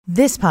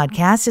This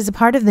podcast is a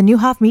part of the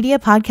Newhoff Media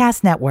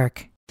Podcast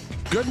Network.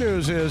 Good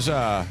news is,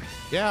 they're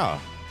going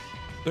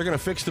to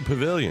fix the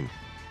pavilion.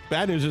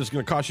 Bad news is it's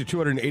going to cost you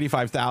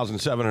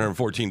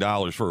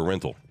 $285,714 for a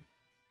rental.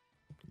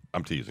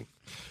 I'm teasing.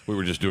 We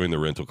were just doing the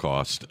rental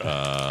cost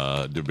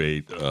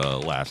debate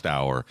last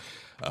hour.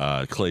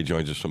 Clay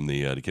joins us from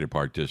the Decatur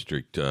Park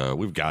District.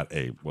 We've got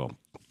two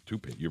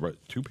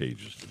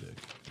pages today.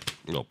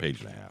 No,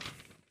 page and a half.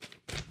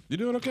 You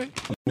doing okay?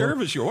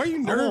 Nervous? Why are you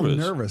nervous? I'm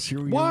nervous.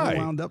 You're Why?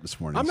 wound up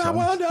this morning. I'm not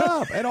wound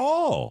up at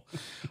all.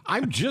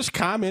 I'm just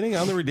commenting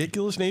on the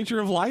ridiculous nature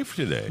of life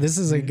today. This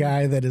is a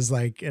guy that is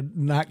like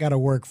not got to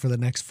work for the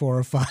next 4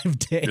 or 5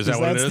 days. Is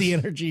that what That's it is? the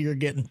energy you're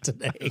getting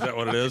today. Is that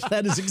what it is?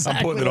 That is exactly.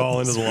 I'm putting it all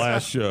into the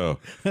last show.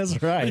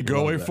 That's right. You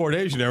go away 4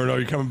 days, you never know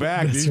you're coming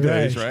back That's these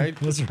days, right?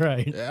 That's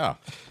right. Yeah.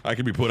 I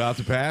could be put out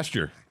to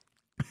pasture.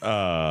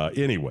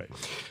 Anyway.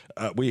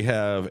 We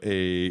have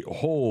a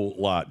whole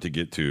lot to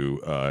get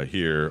to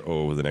here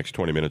over the next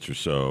 20 minutes or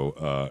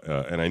so.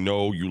 And I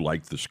know you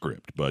like the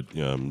script, but,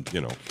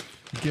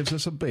 It gives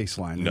us a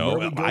baseline. No,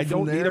 I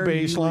don't need a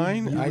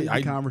baseline. You lead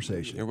the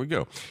conversation. Here we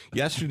go.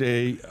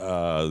 Yesterday,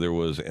 there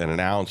was an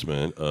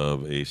announcement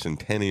of a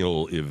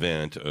centennial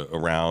event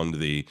around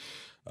the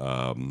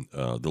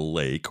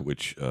lake,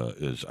 which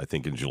is, I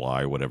think, in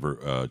July,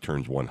 whatever,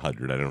 turns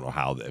 100. I don't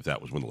know if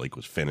that was when the lake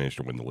was finished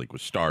or when the lake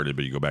was started,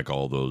 but you go back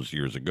all those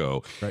years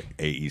ago. Right.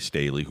 A.E.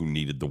 Staley, who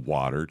needed the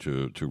water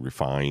to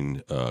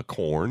refine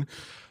corn,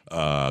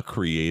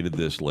 created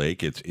this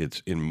lake.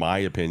 It's, in my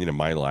opinion, in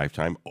my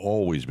lifetime,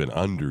 always been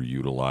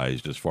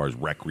underutilized as far as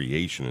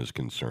recreation is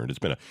concerned. It's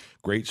been a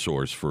great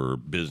source for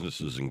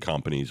businesses and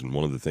companies, and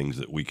one of the things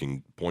that we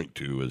can point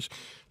to as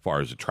far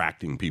as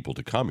attracting people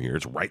to come here.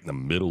 It's right in the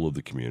middle of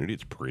the community.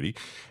 It's pretty.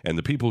 And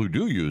the people who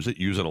do use it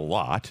a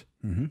lot.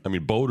 Mm-hmm. I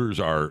mean, boaters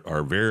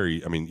are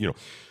very,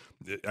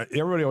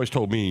 everybody always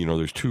told me,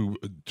 there's two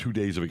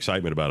days of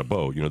excitement about a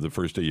boat. The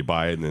first day you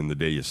buy it and then the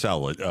day you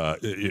sell it,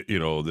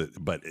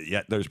 but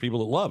yet there's people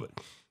that love it.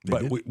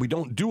 But we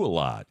don't do a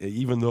lot,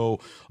 even though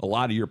a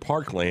lot of your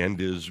parkland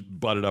is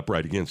butted up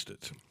right against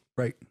it.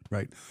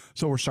 Right.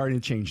 So we're starting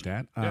to change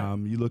that. Yeah.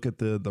 You look at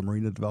the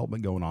marina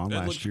development going on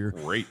last year.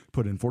 Great.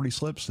 Put in 40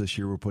 slips. This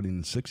year we're putting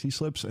in 60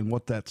 slips. And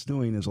what that's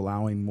doing is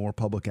allowing more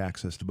public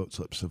access to boat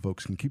slips so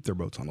folks can keep their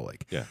boats on the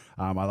lake. Yeah.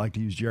 I like to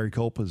use Jerry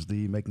Culp as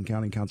the Macon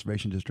County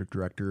Conservation District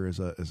Director as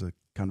a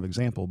kind of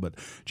example. But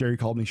Jerry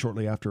called me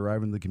shortly after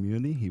arriving in the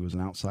community. He was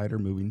an outsider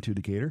moving to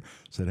Decatur.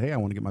 Said, hey, I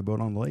want to get my boat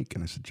on the lake.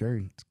 And I said,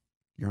 Jerry,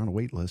 you're on a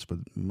wait list, but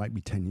it might be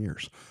 10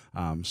 years.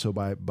 So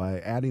by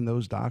adding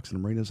those docks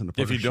and marinas and the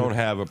if you don't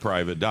have a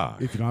private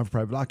dock. If you don't have a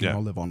private dock, you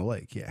don't live on the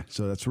lake. Yeah.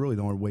 So that's really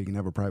the only way you can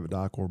have a private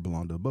dock or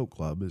belong to a boat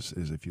club is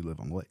if you live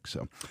on the lake.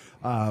 So,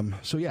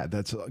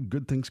 that's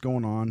good things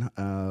going on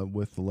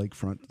with the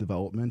lakefront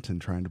development and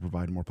trying to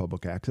provide more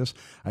public access.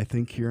 I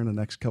think here in the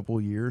next couple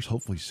of years,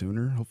 hopefully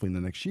sooner, hopefully in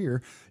the next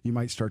year, you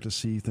might start to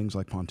see things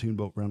like pontoon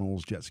boat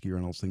rentals, jet ski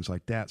rentals, things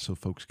like that, so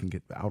folks can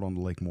get out on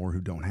the lake more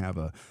who don't have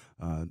a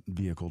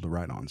vehicle to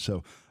ride on.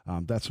 So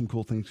that's some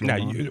cool things going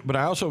on. But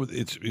I also,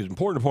 it's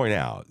important to point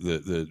out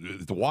that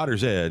the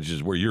water's edge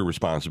is where your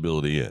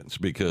responsibility ends,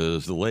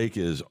 because the lake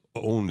is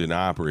owned and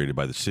operated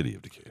by the city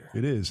of Decatur.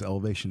 It is.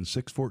 Elevation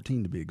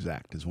 614 to be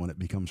exact is when it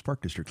becomes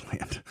Park District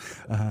land.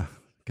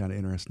 Kind of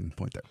interesting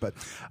point there, but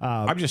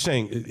I'm just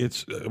saying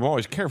I'm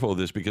always careful of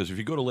this, because if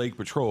you go to Lake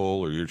Patrol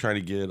or you're trying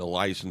to get a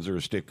license or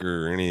a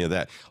sticker or any of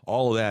that,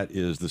 all of that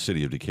is the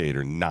city of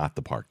Decatur, not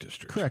the Park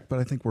District. Correct, but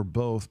I think we're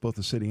both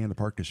the city and the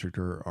Park District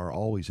are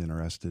always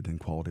interested in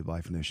quality of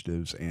life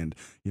initiatives, and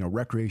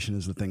recreation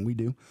is the thing we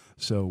do.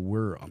 So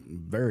we're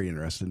very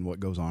interested in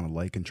what goes on in the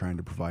lake and trying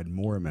to provide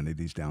more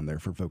amenities down there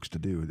for folks to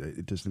do.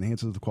 It just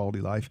enhances the quality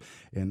of life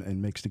and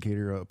makes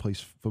Decatur a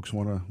place folks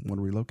want to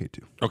relocate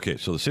to. Okay,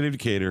 so the city of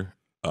Decatur,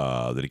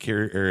 the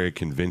Decatur Area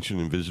Convention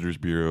and Visitors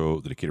Bureau,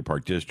 the Decatur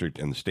Park District,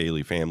 and the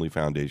Staley Family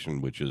Foundation,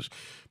 which is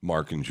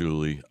Mark and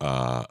Julie,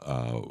 but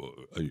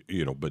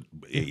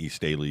A.E.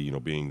 Staley,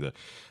 being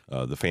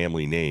the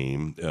family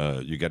name,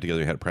 you got together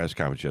and had a press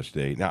conference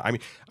yesterday. Now,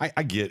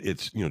 I get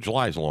it's,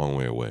 July is a long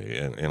way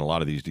away, and a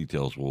lot of these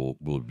details will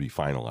be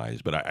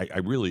finalized, but I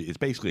really, it's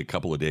basically a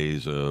couple of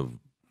days of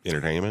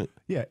entertainment?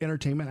 Yeah,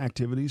 entertainment,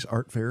 activities,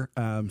 art fair.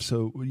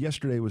 So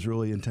yesterday was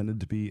really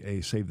intended to be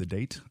a save the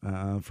date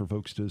for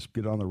folks to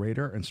get on the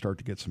radar and start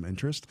to get some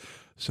interest.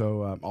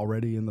 So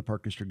already in the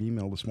Park District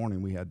email this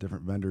morning, we had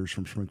different vendors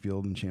from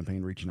Springfield and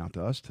Champaign reaching out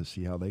to us to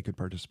see how they could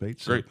participate.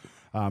 So, great.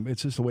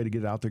 It's just a way to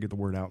get out there, get the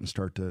word out, and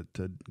start to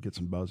get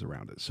some buzz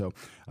around it. So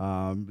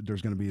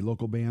there's going to be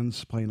local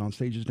bands playing on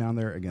stages down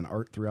there. Again,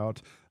 art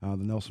throughout the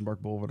Nelson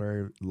Bark Boulevard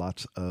area,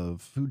 lots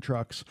of food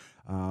trucks,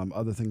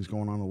 other things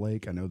going on the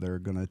lake. I know they're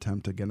going to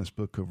attempt a Guinness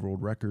Book of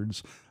World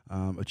Records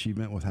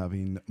achievement with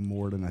having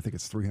more than, I think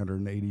it's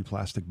 380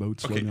 plastic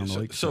boats floating on the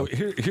lake. So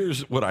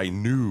here's what I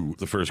knew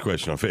the first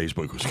question on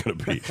Facebook was going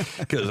to be,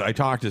 because I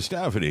talked to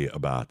Stephanie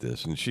about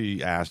this, and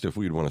she asked if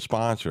we'd want to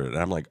sponsor it. And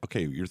I'm like,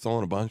 okay, you're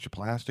throwing a bunch of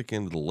plastic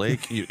into the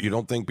lake. You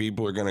don't think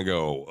people are going to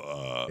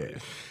go...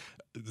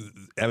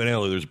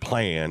 evidently there's a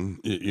plan,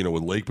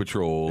 with Lake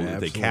Patrol that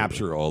they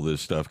capture all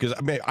this stuff. Because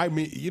I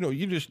mean,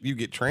 you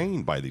get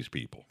trained by these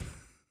people.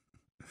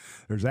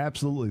 There's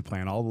absolutely a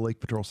plan. All the Lake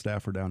Patrol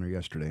staff were down there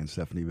yesterday, and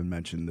Stephanie even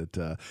mentioned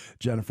that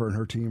Jennifer and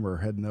her team are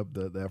heading up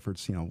the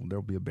efforts.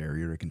 There'll be a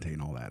barrier to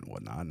contain all that and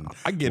whatnot. And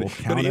I get it,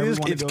 but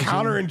it's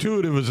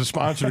counterintuitive as a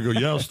sponsor to go,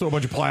 let's throw a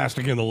bunch of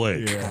plastic in the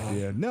lake.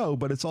 Yeah. No,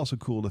 but it's also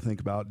cool to think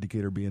about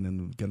Decatur being in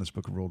the Guinness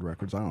Book of World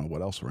Records. I don't know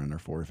what else we're in there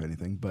for, if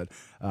anything, but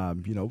a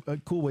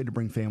cool way to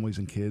bring families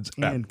and kids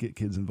and get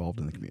kids involved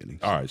in the community.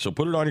 All right, so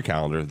put it on your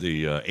calendar,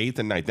 the 8th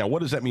and 9th. Now,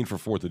 what does that mean for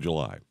 4th of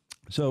July?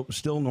 So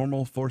still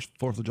normal 4th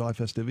of July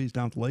festivities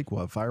down at the lake. We'll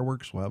have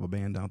fireworks. We'll have a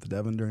band down at the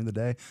Devon during the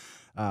day.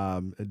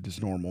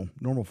 Just normal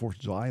 4th of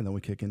July, and then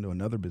we kick into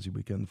another busy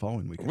weekend the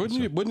following weekend.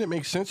 Wouldn't it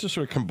make sense to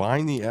sort of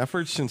combine the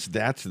efforts since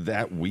that's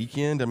that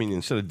weekend? I mean,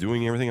 instead of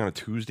doing everything on a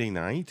Tuesday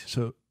night?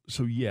 So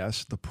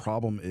yes, the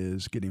problem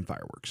is getting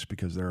fireworks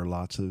because there are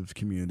lots of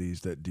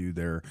communities that do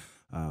their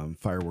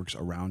fireworks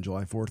around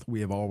July 4th.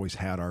 We have always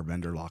had our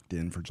vendor locked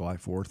in for July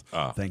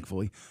 4th,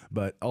 thankfully,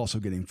 but also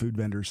getting food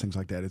vendors, things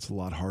like that. It's a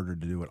lot harder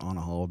to do it on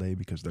a holiday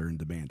because they're in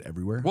demand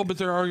everywhere. Well, but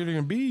they're already going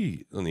to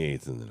be on the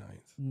 8th and the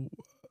 9th.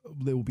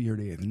 They will be here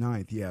the 8th and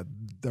 9th. Yeah,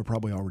 they're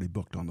probably already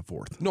booked on the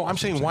 4th. No, I'm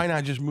saying why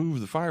not just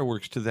move the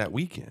fireworks to that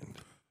weekend?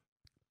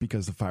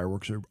 Because the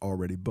fireworks are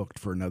already booked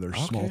for another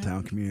small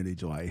town community,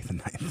 July 8th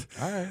and 9th.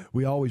 All right.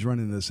 We always run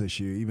into this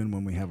issue, even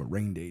when we have a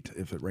rain date,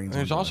 if it rains.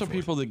 There's also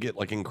people that get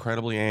like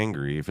incredibly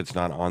angry if it's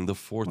not on the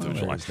 4th of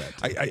July.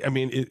 I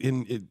mean,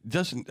 it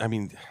doesn't, I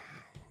mean,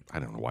 I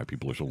don't know why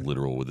people are so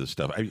literal with this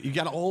stuff. You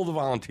got all the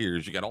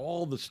volunteers, you got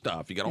all the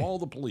stuff, you got all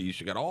the police,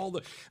 you got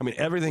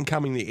everything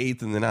coming the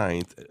 8th and the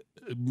 9th.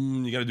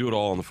 You got to do it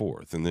all on the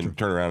 4th and then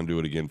turn around and do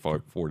it again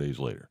 4 days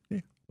later.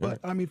 Yeah. But,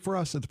 I mean, for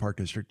us at the Park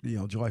District,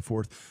 July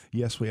 4th,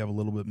 yes, we have a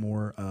little bit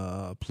more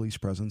police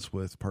presence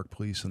with Park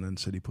Police and then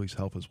City Police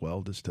help as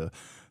well, just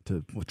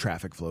with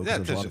traffic flow.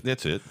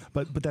 That's it.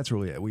 But that's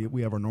really it.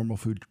 We have our normal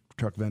food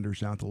truck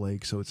vendors down at the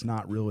lake, so it's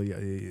not really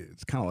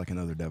it's kind of like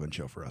another Devon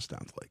show for us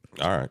down at the lake.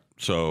 All right.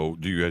 So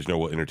do you guys know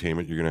what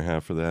entertainment you're going to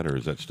have for that, or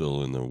is that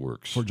still in the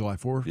works? For July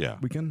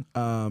 4th weekend?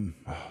 Can't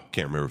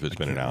remember if it's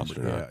been announced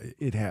or not. Yeah,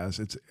 it has.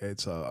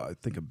 It's I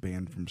think a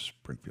band from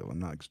Springfield. I'm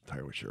not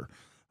entirely sure.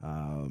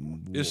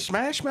 Is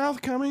Smash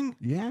Mouth coming?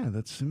 Yeah,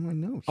 that's in my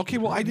notes. Okay,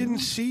 well, I didn't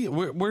see it.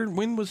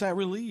 When was that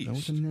released? That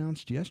was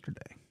announced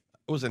yesterday.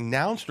 It was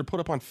announced or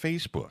put up on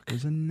Facebook? It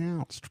was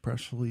announced,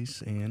 press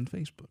release and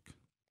Facebook.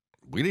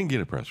 We didn't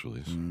get a press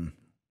release.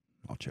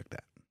 I'll check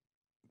that.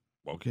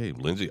 Okay,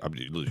 Lindsay,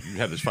 you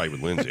had this fight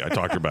with Lindsay. I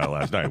talked to her about it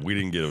last night. We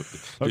didn't get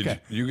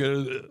Did you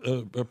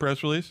get a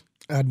press release?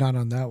 Not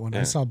on that one.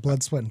 Yeah. I saw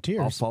Blood, Sweat, and Tears.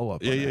 I'll follow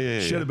up. Yeah.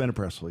 Should have been a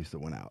press release that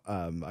went out.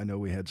 I know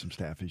we had some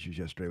staff issues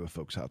yesterday with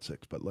folks out sick,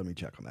 but let me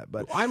check on that.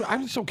 But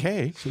it's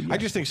okay. So, I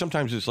just think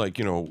sometimes it's like,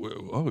 we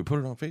put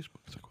it on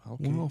Facebook. It's like,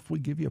 okay. Well, if we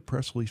give you a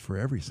press release for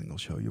every single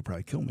show, you'll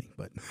probably kill me.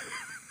 But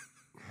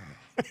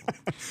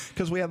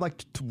because we had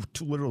like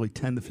literally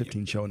 10 to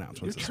 15 show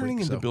announcements. You're turning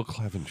into Bill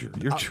Clevenger.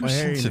 You're too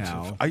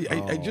sensitive.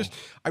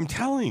 I'm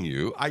telling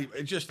you,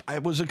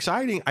 it was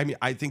exciting. I mean,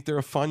 I think they're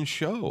a fun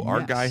show.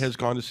 Our guy has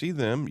gone to see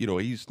them.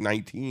 He's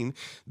 19.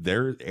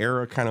 Their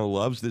era kind of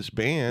loves this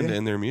band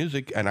and their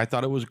music, and I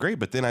thought it was great.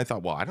 But then I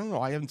thought, well, I don't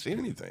know. I haven't seen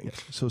anything. Yeah.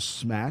 So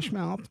Smash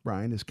Mouth,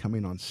 Brian, is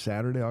coming on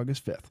Saturday,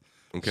 August 5th.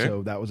 Okay.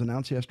 So that was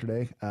announced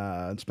yesterday.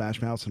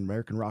 Smash Mouth's an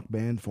American rock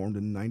band formed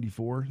in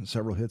 '94,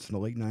 several hits in the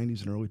late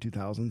 '90s and early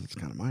 2000s. It's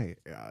kind of my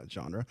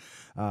genre,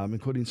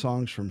 including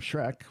songs from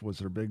Shrek was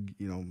their big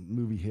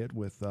movie hit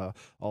with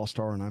All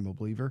Star and I'm a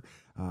Believer.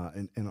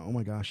 And oh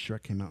my gosh,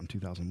 Shrek came out in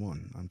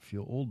 2001. I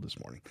feel old this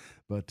morning,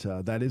 but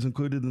that is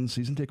included in the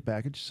season ticket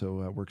package.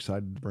 So we're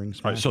excited to bring.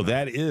 All right, so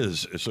that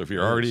is so. If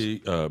you're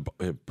already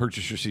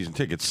purchased your season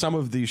tickets, some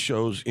of these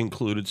shows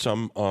included,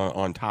 some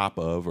on top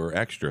of or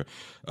extra.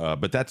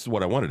 But that's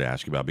what I wanted to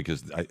ask you about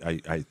because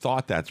I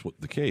thought that's what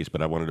the case,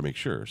 but I wanted to make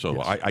sure. So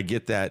yes. I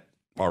get that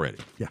already.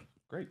 Yeah,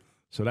 great.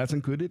 So that's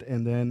included.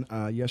 And then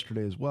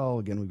yesterday as well,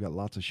 again, we've got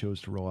lots of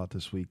shows to roll out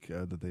this week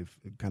that they've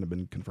kind of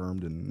been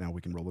confirmed, and now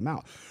we can roll them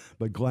out.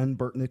 But Glenn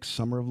Burtnick's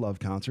Summer of Love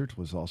concert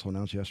was also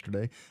announced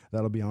yesterday.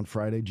 That'll be on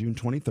Friday, June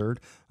 23rd.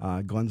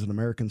 Glenn's an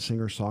American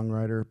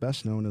singer-songwriter,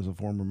 best known as a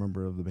former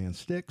member of the band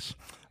Styx.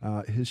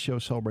 His show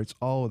celebrates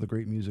all of the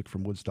great music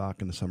from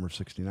Woodstock in the summer of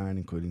 '69,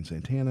 including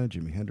Santana,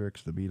 Jimi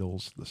Hendrix, the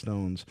Beatles, the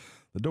Stones,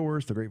 the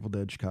Doors, the Grateful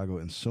Dead, Chicago,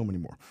 and so many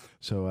more.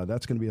 So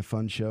that's going to be a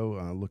fun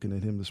show. Looking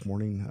at him this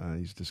morning,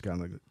 he's just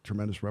got a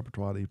tremendous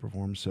repertoire that he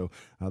performs. So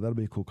that'll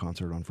be a cool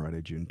concert on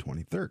Friday, June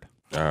 23rd.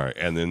 All right.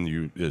 And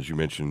then as you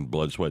mentioned,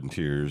 Blood, Sweat, and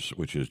Tears,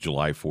 which is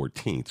July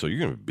 14th. So you're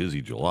going to be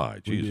busy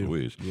July. Jeez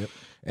Louise. Yep.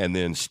 And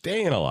then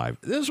Staying Alive.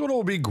 This one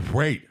will be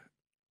great.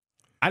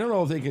 I don't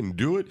know if they can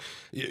do it.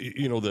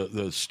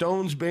 The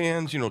Stones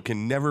bands,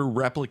 can never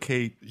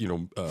replicate,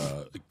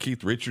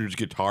 Keith Richards'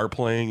 guitar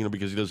playing,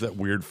 because he does that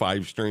weird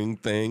 5-string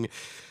thing.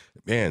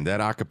 Man, that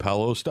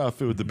acapella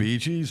stuff with the Bee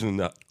Gees and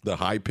the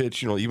high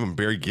pitch, even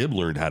Barry Gibb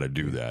learned how to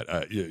do that.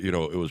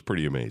 It was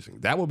pretty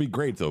amazing. That would be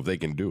great, though, if they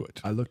can do it.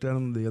 I looked at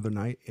them the other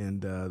night,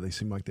 and they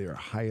seem like they are a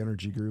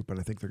high-energy group, and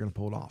I think they're going to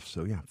pull it off.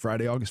 So, yeah,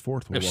 Friday, August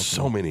 4th. There's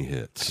so many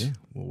hits. Yeah,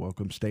 we'll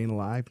welcome Staying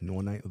Alive,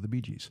 One Night with the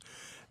Bee Gees.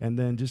 And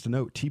then just a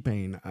note,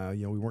 T-Pain,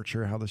 we weren't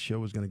sure how the show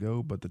was going to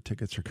go, but the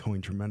tickets are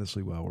going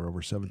tremendously well. We're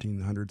over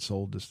 1,700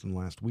 sold just in the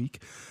last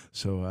week,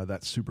 so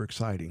that's super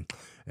exciting.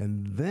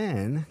 And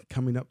then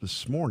coming up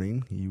this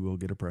morning, you will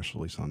get a press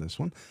release on this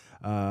one,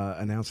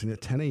 announcing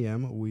at 10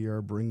 a.m. we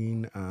are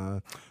bringing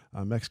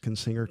Mexican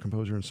singer,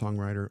 composer, and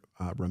songwriter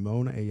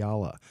Ramon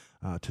Ayala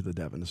to the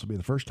Devon. This will be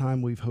the first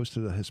time we've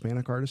hosted a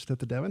Hispanic artist at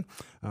the Devon,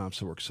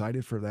 so we're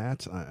excited for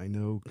that. I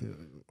know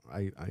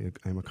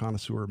I'm a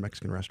connoisseur of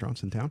Mexican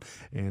restaurants in town,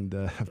 and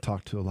have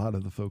talked to a lot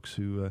of the folks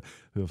who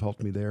have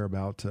helped me there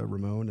about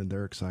Ramon, and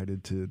they're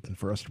excited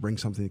for us to bring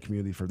something to the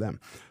community for them.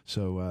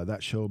 So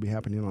that show will be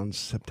happening on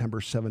September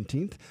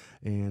 17th,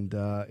 and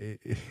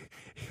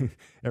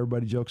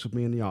everybody jokes with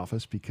me in the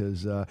office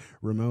because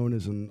Ramon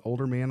is an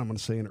older man. I'm going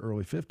to say in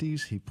early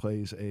 50s. He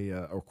plays a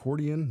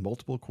accordion,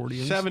 multiple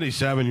accordions.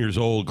 77 years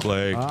old,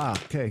 Clay.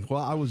 Okay.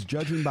 Well, I was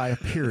judging by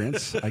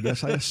appearance. I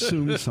guess I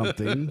assumed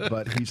something,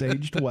 but he's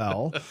aged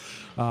well.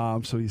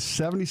 So he's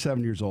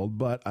 77 years old,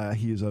 but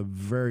he is a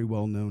very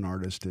well-known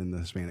artist in the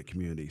Hispanic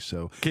community.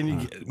 So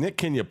Nick,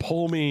 can you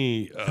pull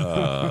me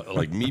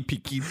like Mi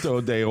Piquito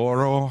de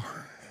Oro?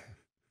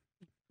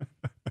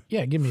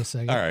 Yeah, give me a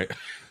second. All right.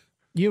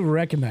 You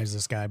recognize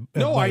this guy.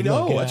 No, I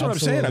know. Look, that's what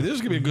absolutely. I'm saying. This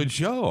is going to be a good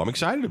show. I'm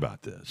excited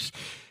about this.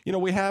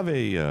 We have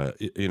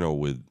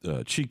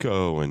with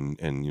Chico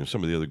and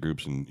some of the other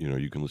groups, and,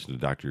 you can listen to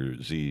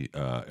Dr. Z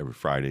every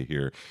Friday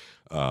here.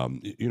 A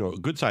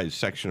good sized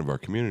section of our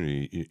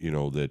community,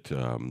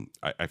 that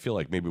I feel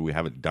like maybe we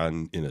haven't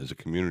done as a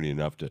community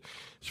enough as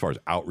far as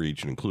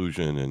outreach and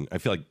inclusion. And I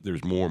feel like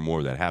there's more and more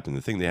of that happening.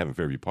 The thing they have in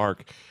Fairview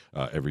Park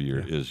every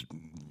year is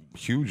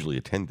hugely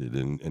attended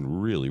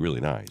and really, really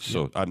nice.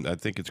 So I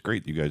think it's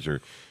great that you guys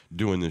are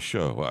doing this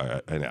show.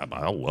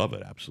 I love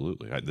it.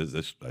 Absolutely.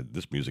 This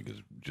music is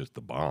just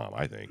the bomb,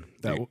 I think.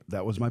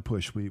 That was my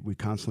push. We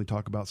constantly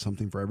talk about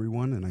something for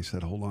everyone. And I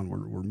said, hold on,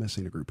 we're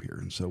missing a group here.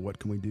 And so what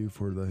can we do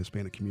for the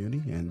Hispanic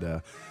community?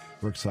 And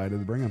we're excited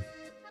to bring them.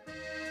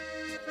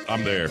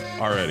 I'm there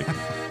already.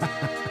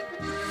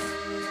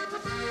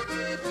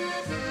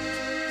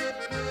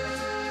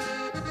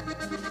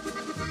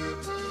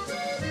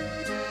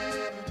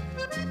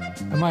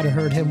 I might have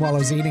heard him while I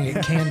was eating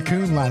at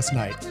Cancun last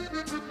night.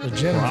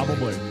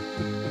 Probably.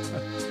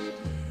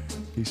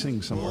 He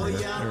sings somewhere here.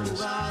 There it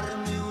is.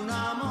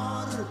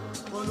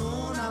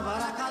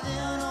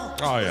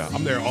 Oh, yeah.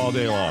 I'm there all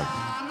day long.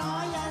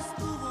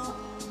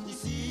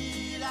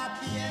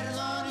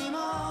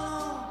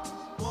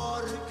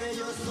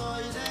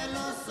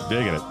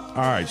 Digging it. All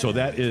right, so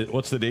that is,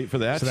 what's the date for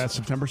that? So that's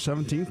September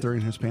 17th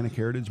during Hispanic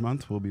Heritage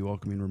Month. We'll be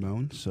welcoming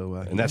Ramon. So,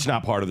 and that's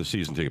not part of the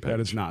season ticket package.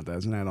 That is not. That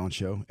is an add-on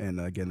show. And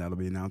again, that'll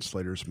be announced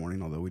later this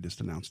morning, although we just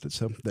announced it.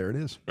 So there it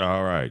is.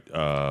 All right.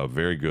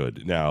 Very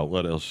good. Now,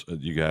 let us,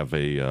 you have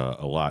a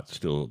lot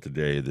still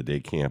today, the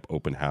day camp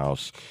open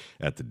house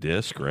at the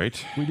Disc,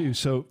 right? We do.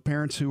 So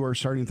parents who are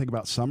starting to think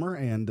about summer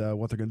and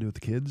what they're going to do with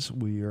the kids,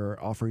 we are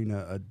offering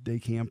a day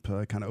camp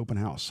kind of open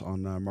house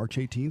on March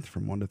 18th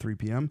from 1 to 3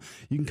 p.m.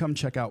 You can come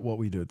check out what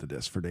we do at the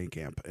Disc for day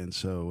camp. And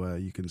so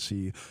you can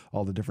see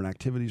all the different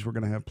activities we're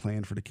going to have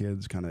planned for the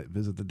kids, kind of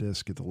visit the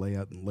Disc, get the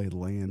layout and lay of the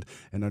land,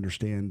 and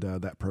understand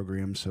that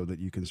program so that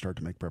you can start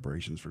to make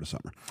preparations for the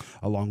summer.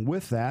 Along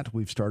with that,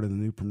 we've started a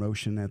new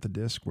promotion at the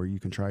Disc where you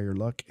can try your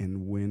luck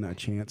and win a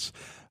chance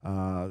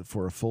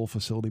for a full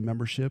facility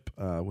membership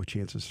with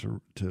chances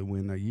to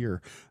win a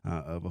year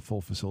of a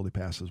full facility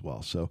pass as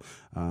well. So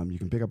you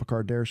can pick up a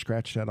card there,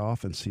 scratch that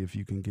off, and see if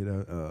you can get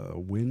a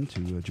win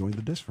to join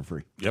the Disc for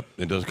free. Yep.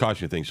 It doesn't cost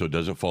you anything, so it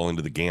doesn't fall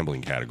into the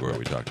gambling category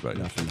we talked about.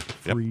 Nothing.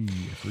 Yep.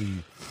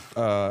 Free.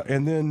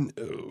 And then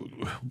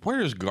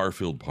where is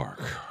Garfield Park?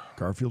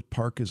 Garfield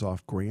Park is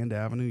off Grand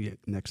Avenue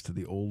next to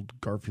the old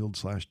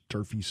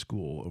Garfield/Durfee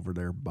School over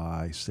there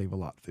by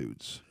Save-A-Lot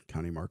Foods,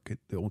 County Market,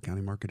 the old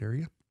County Market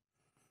area.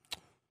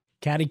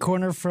 Caddy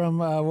corner from,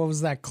 what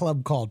was that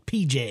club called?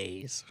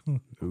 PJ's.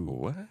 Ooh,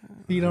 what?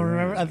 You don't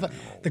remember?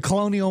 The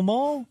Colonial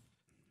Mall?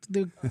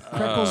 The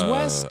Freckles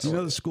West? Do you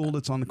know the school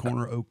that's on the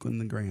corner of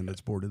Oakland and Grand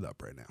that's boarded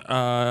up right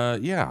now?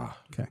 Yeah.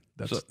 Okay.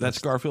 That's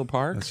Garfield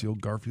Park? That's the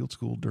old Garfield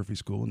School, Durfee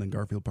School, and then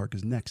Garfield Park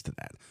is next to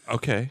that.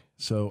 Okay.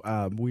 So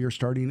we are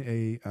starting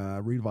a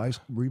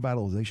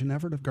revitalization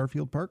effort of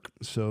Garfield Park.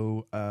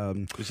 So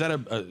is that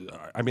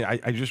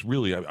I just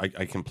really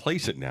I can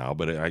place it now,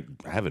 but I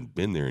haven't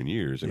been there in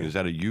years. I mean, is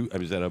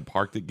that a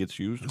park that gets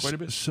used quite a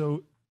bit?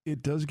 So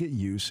it does get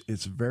use.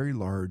 It's very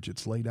large.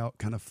 It's laid out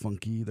kind of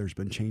funky. There's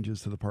been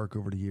changes to the park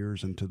over the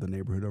years and to the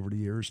neighborhood over the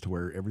years to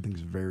where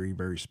everything's very,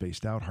 very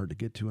spaced out, hard to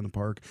get to in the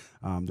park.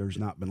 There's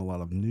not been a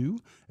lot of new.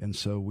 And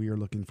so we are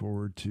looking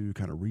forward to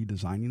kind of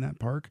redesigning that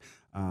park.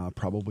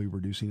 probably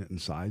reducing it in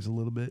size a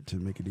little bit to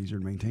make it easier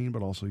to maintain,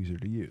 but also easier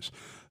to use.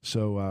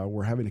 So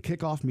we're having a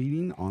kickoff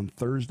meeting on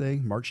Thursday,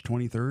 March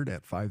 23rd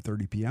at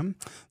 5:30 p.m.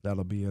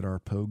 That'll be at our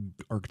Pogue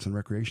Arts and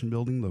Recreation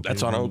Building.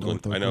 That's on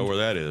Oakland. I know where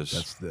that is.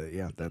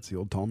 That's the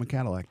old Tallman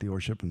Cadillac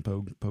dealership and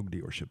Pogue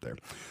dealership there.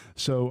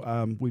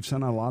 So we've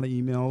sent out a lot of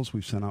emails.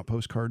 We've sent out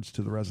postcards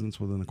to the residents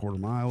within a quarter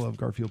mile of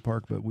Garfield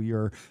Park, but we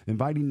are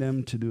inviting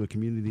them to do a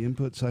community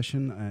input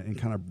session and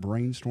kind of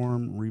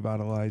brainstorm,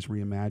 revitalize,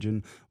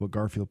 reimagine what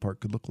Garfield Park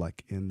could look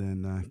like, and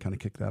then kind of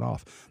kick that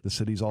off. The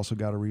city's also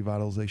got a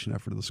revitalization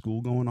effort of the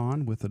school going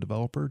on with the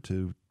developer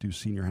to do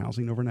senior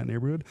housing over in that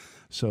neighborhood.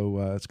 So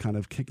it's kind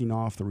of kicking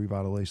off the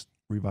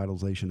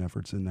revitalization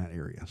efforts in that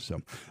area.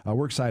 So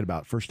we're excited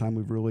about it. First time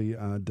we've really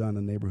done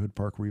a neighborhood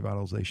park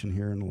revitalization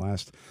here in the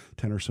last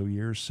 10 or so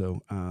years.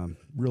 So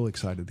really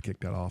excited to kick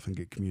that off and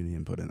get community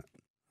input in it.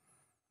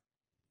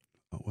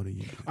 What are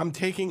you doing? I'm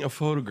taking a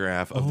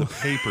photograph of the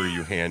paper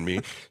you hand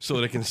me so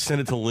that I can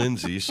send it to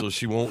Lindsay so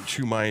she won't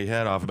chew my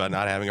head off about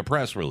not having a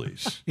press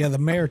release. Yeah, the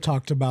mayor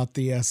talked about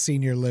the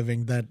senior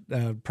living,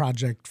 that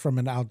project from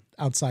an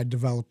outside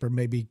developer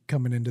maybe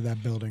coming into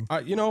that building. I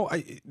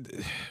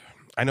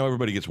know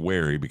everybody gets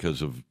wary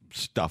because of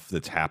stuff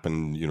that's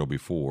happened,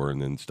 before,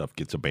 and then stuff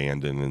gets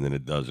abandoned and then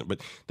it doesn't. But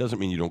it doesn't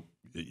mean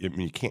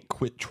you can't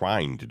quit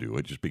trying to do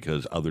it just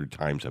because other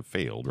times have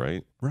failed,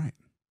 right? Right.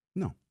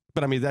 No.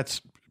 But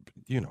that's...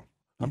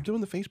 I'm doing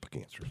the Facebook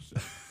answers.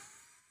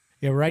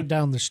 Yeah, right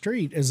down the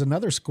street is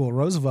another school,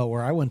 Roosevelt,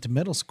 where I went to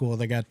middle school,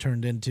 that got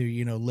turned into,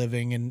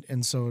 living.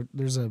 And so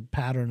there's a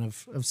pattern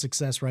of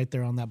success right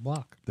there on that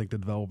block. I think the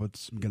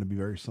development's going to be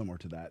very similar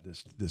to that.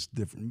 This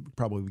different,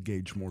 probably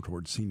gauge more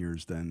towards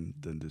seniors than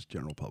just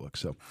general public.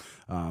 So,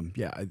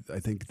 I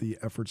think the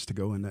efforts to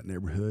go in that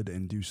neighborhood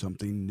and do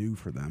something new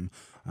for them,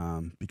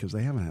 because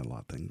they haven't had a lot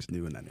of things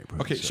new in that neighborhood.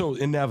 Okay, so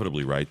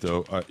inevitably, right,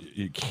 though,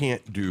 you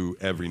can't do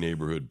every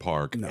neighborhood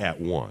park at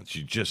once.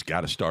 You just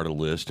got to start a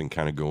list and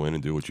kind of go in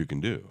and do what you can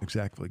do.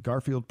 Exactly.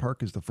 Garfield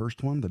Park is the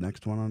first one. The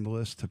next one on the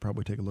list to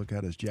probably take a look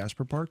at is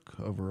Jasper Park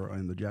over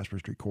in the Jasper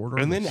Street corridor.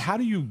 And then how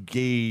do you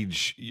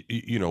gauge,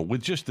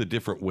 with just the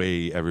different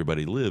way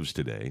everybody lives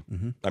today,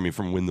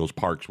 from when those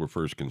parks were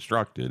first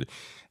constructed,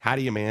 how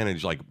do you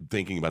manage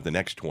thinking about the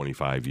next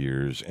 25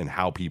 years and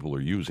how people are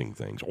using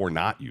things or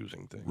not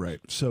using things? Right.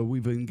 So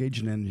we've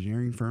engaged an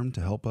engineering firm to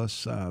help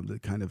us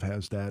that kind of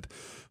has that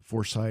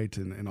foresight,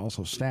 and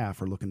also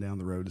staff are looking down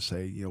the road to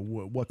say,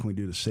 what can we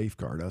do to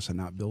safeguard us and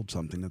not build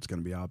something that's going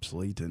to be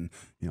obsolete in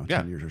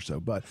 10 years or so.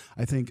 But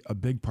I think a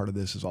big part of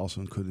this is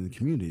also including the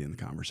community in the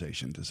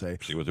conversation to say,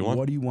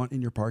 what do you want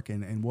in your park,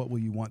 and what will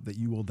you want that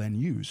you will then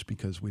use,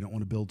 because we don't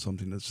want to build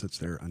something that sits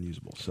there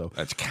unusable. So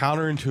that's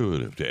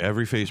counterintuitive to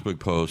every Facebook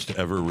post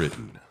ever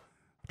written.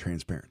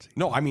 Transparency.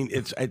 No,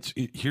 it's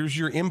here's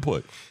your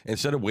input.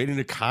 Instead of waiting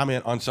to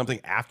comment on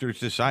something after it's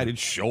decided,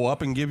 show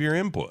up and give your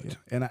input. Yeah.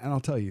 And I'll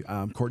tell you,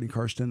 Courtney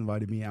Karsten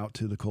invited me out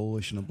to the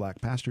Coalition of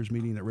Black Pastors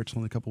meeting at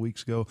Richland a couple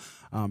weeks ago.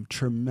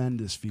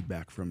 Tremendous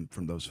feedback from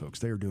those folks.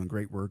 They are doing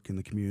great work in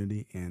the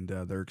community, and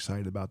they're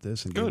excited about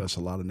this, and gave us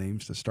a lot of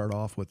names to start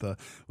off with an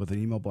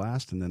email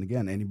blast. And then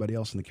again, anybody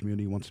else in the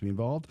community who wants to be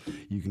involved,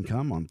 you can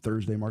come on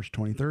Thursday, March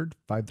 23rd,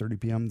 5:30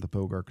 p.m. the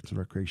Pogue Arts and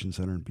Recreation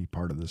Center, and be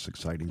part of this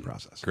exciting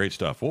process. Great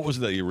stuff. What was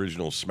the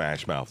original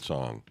Smash Mouth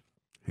song?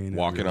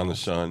 Walking on the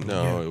Sun?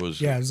 No, it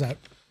was... Yeah, is that...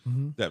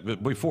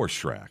 that before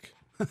Shrek.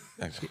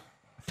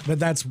 But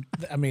that's...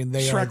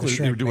 they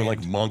were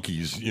doing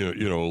monkeys,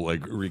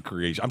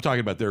 recreation. I'm talking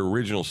about their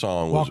original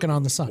song. Walking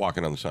on the Sun.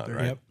 Walking on the Sun,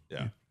 right? Yep.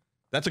 Yeah.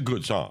 That's a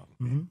good song.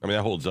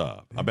 That holds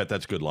up. I bet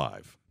that's good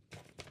live.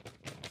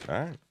 All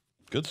right.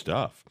 Good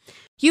stuff.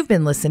 You've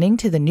been listening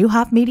to the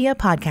Neuhoff Media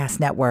Podcast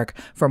Network.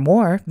 For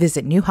more,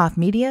 visit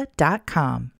neuhoffmedia.com.